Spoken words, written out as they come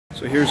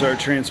So here's our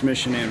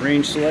transmission and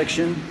range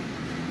selection.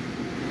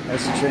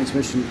 That's the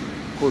transmission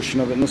portion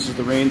of it, and this is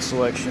the range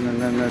selection,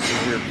 and then this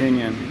is your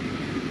pinion.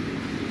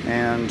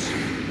 And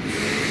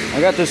I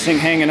got this thing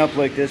hanging up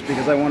like this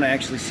because I want to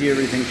actually see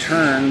everything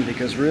turn,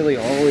 because really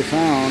all we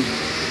found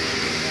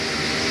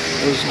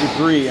was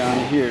debris on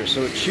here.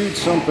 So it chewed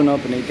something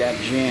up and it got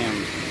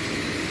jammed.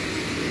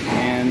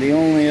 And the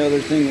only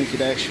other thing we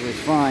could actually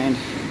find,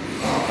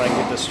 if I can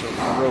get this to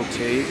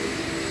rotate,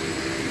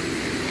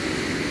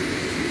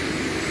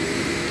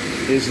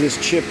 is this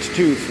chipped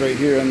tooth right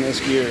here on this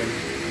gear.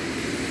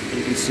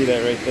 You can see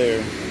that right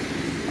there.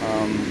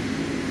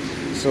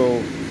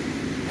 So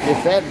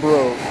if that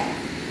broke,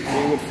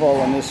 it would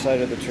fall on this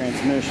side of the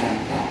transmission.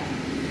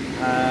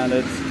 And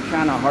it's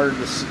kind of hard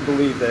to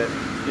believe that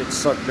it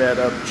sucked that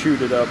up,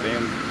 chewed it up,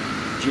 and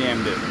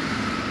jammed it.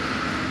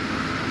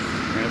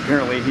 And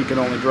apparently he could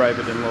only drive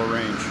it in low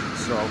range.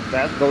 So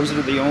those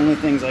are the only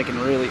things I can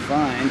really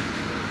find.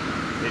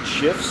 It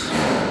shifts,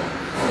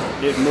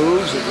 it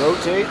moves, it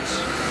rotates.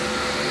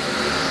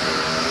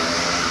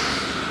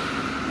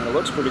 And it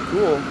looks pretty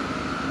cool.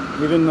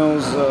 Even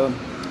those, the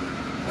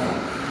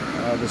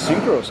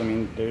synchros, I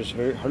mean, there's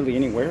hardly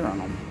any wear on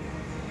them.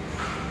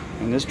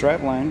 And this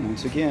driveline,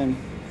 once again,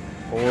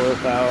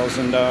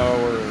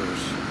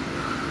 $4,000.